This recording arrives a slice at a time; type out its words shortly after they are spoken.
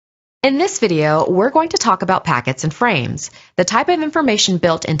In this video, we're going to talk about packets and frames, the type of information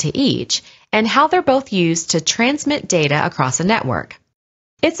built into each, and how they're both used to transmit data across a network.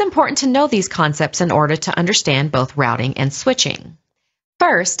 It's important to know these concepts in order to understand both routing and switching.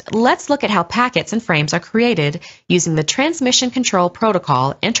 First, let's look at how packets and frames are created using the Transmission Control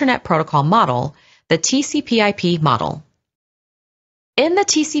Protocol Internet Protocol Model, the TCP/IP model. In the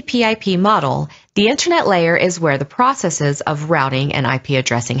TCP/IP model, the Internet layer is where the processes of routing and IP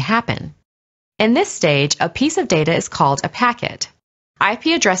addressing happen. In this stage, a piece of data is called a packet. IP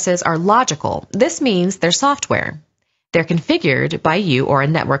addresses are logical. This means they're software. They're configured by you or a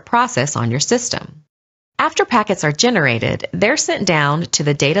network process on your system. After packets are generated, they're sent down to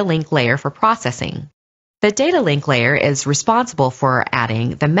the data link layer for processing. The data link layer is responsible for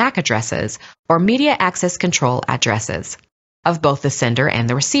adding the MAC addresses, or media access control addresses, of both the sender and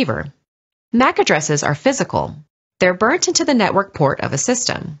the receiver. MAC addresses are physical. They're burnt into the network port of a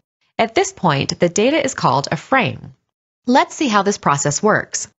system. At this point, the data is called a frame. Let's see how this process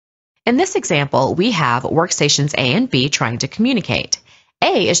works. In this example, we have workstations A and B trying to communicate.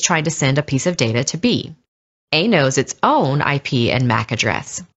 A is trying to send a piece of data to B. A knows its own IP and MAC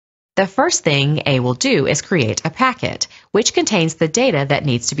address. The first thing A will do is create a packet, which contains the data that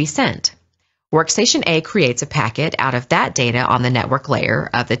needs to be sent. Workstation A creates a packet out of that data on the network layer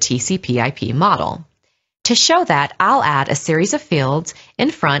of the TCP/IP model. To show that, I'll add a series of fields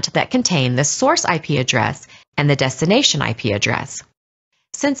in front that contain the source IP address and the destination IP address.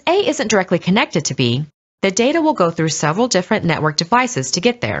 Since A isn't directly connected to B, the data will go through several different network devices to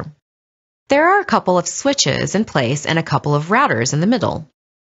get there. There are a couple of switches in place and a couple of routers in the middle.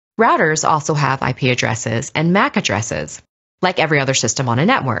 Routers also have IP addresses and MAC addresses, like every other system on a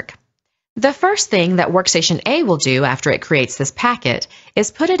network. The first thing that Workstation A will do after it creates this packet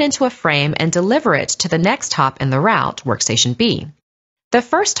is put it into a frame and deliver it to the next hop in the route, Workstation B. The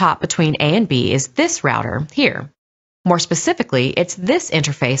first hop between A and B is this router here. More specifically, it's this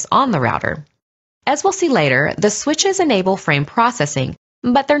interface on the router. As we'll see later, the switches enable frame processing,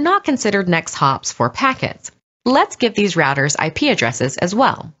 but they're not considered next hops for packets. Let's give these routers IP addresses as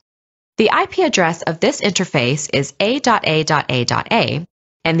well. The IP address of this interface is A.A.A.A,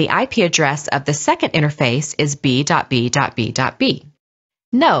 and the IP address of the second interface is B.B.B.B.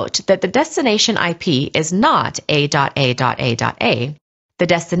 Note that the destination IP is not A.A.A.A. The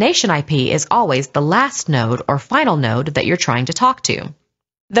destination IP is always the last node or final node that you're trying to talk to.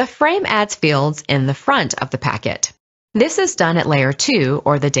 The frame adds fields in the front of the packet. This is done at layer 2,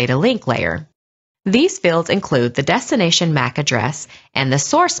 or the data link layer. These fields include the destination MAC address and the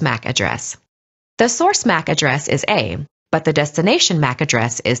source MAC address. The source MAC address is A, but the destination MAC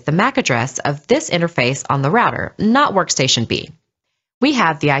address is the MAC address of this interface on the router, not Workstation B. We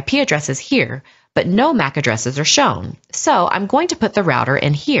have the IP addresses here, but no MAC addresses are shown, so I'm going to put the router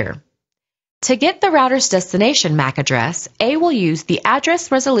in here. To get the router's destination MAC address, A will use the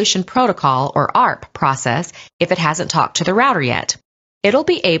Address Resolution Protocol, or ARP, process if it hasn't talked to the router yet. It'll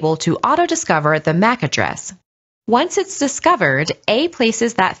be able to auto-discover the MAC address. Once it's discovered, A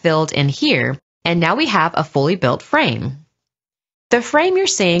places that field in here, and now we have a fully built frame. The frame you're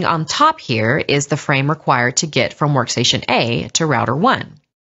seeing on top here is the frame required to get from Workstation A to Router 1.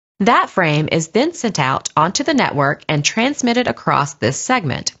 That frame is then sent out onto the network and transmitted across this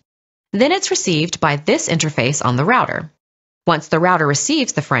segment. Then it's received by this interface on the router. Once the router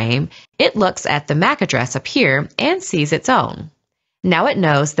receives the frame, it looks at the MAC address up here and sees its own. Now it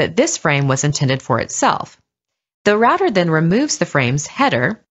knows that this frame was intended for itself. The router then removes the frame's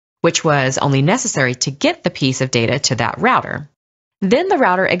header, which was only necessary to get the piece of data to that router. Then the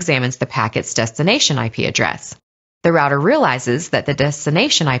router examines the packet's destination IP address. The router realizes that the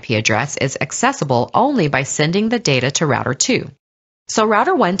destination IP address is accessible only by sending the data to Router 2. So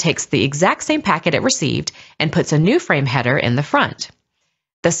Router 1 takes the exact same packet it received and puts a new frame header in the front.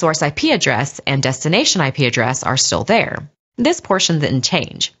 The source IP address and destination IP address are still there. This portion didn't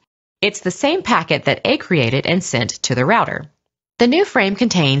change. It's the same packet that A created and sent to the router. The new frame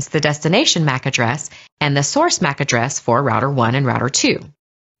contains the destination MAC address and the source MAC address for Router 1 and Router 2.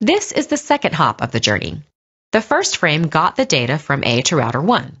 This is the second hop of the journey. The first frame got the data from A to Router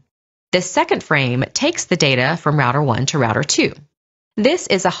 1. This second frame takes the data from Router 1 to Router 2. This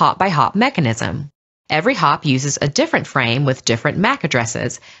is a hop-by-hop mechanism. Every hop uses a different frame with different MAC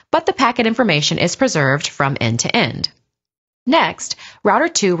addresses, but the packet information is preserved from end to end. Next, Router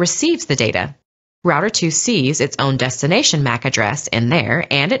 2 receives the data. Router 2 sees its own destination MAC address in there,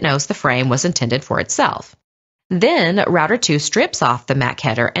 and it knows the frame was intended for itself. Then, Router 2 strips off the MAC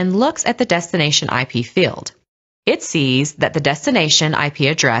header and looks at the destination IP field. It sees that the destination IP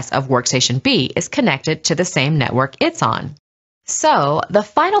address of Workstation B is connected to the same network it's on. So, the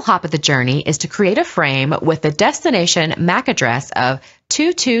final hop of the journey is to create a frame with the destination MAC address of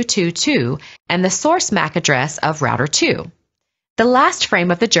 2222 and the source MAC address of router 2. The last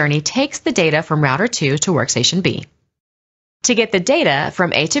frame of the journey takes the data from router 2 to workstation B. To get the data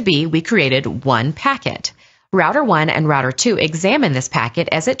from A to B, we created one packet. Router 1 and router 2 examined this packet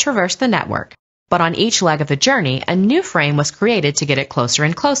as it traversed the network, but on each leg of the journey, a new frame was created to get it closer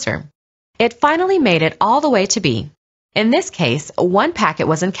and closer. It finally made it all the way to B. In this case, one packet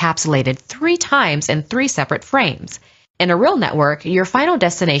was encapsulated 3 times in 3 separate frames. In a real network, your final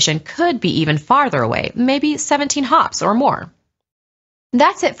destination could be even farther away, maybe 17 hops or more.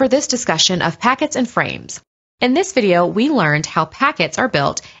 That's it for this discussion of packets and frames. In this video, we learned how packets are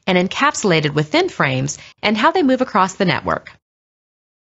built and encapsulated within frames and how they move across the network.